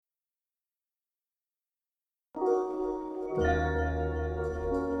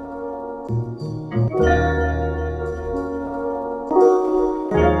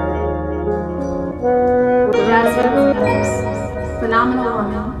Phenomenal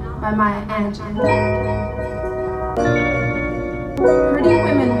Woman by Maya Angelou. Pretty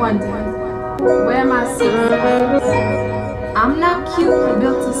women wonder where my secret lies. I'm not cute or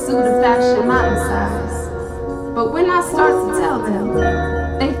built to suit a fashion model size. But when I start to tell them,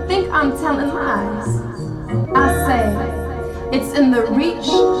 they think I'm telling lies. I say, it's in the reach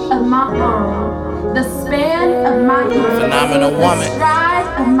of my arm, the span of my hand, Phenomenal woman, the stride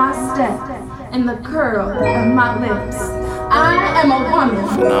of my step, and the curl of my lips. I am a woman.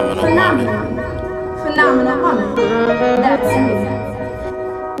 Phenomenal woman. That's me.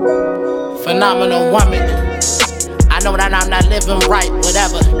 Phenomenal woman. I know that I'm not living right,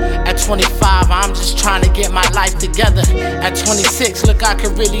 whatever. At 25, I'm just trying to get my life together. At 26, look, I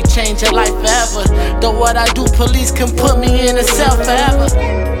could really change your life forever. Though what I do, police can put me in a cell forever.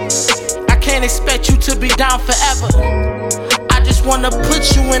 I can't expect you to be down forever. I just wanna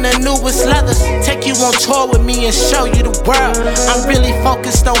put you in the newest leathers, take you on tour with me and show you the world. I'm really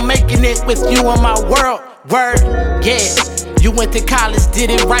focused on making it with you in my world. Word, yeah. You went to college, did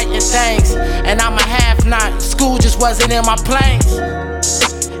it right and things, and I'm a half-nine. School just wasn't in my plans.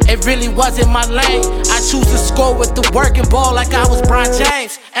 It really wasn't my lane. I choose to score with the working ball like I was Bron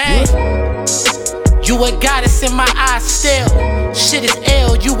James. Ay. You a goddess in my eyes still. Shit is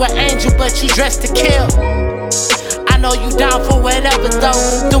ill, you an angel but you dressed to kill. I know you down for whatever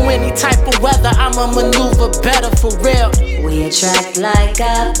though. Through any type of weather, I'ma maneuver better for real. We attract like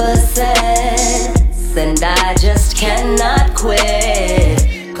opposites, and I just cannot quit,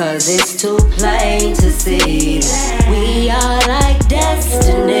 'cause it's too plain to see that we are like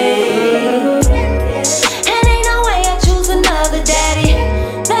destiny. And ain't no way I choose another daddy,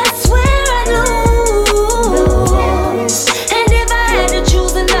 that's where I lose. And if I had to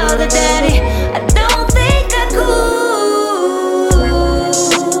choose another daddy, I don't think I could,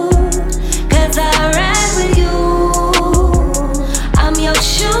 'cause I ride with you, I'm your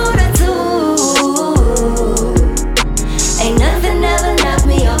sugar.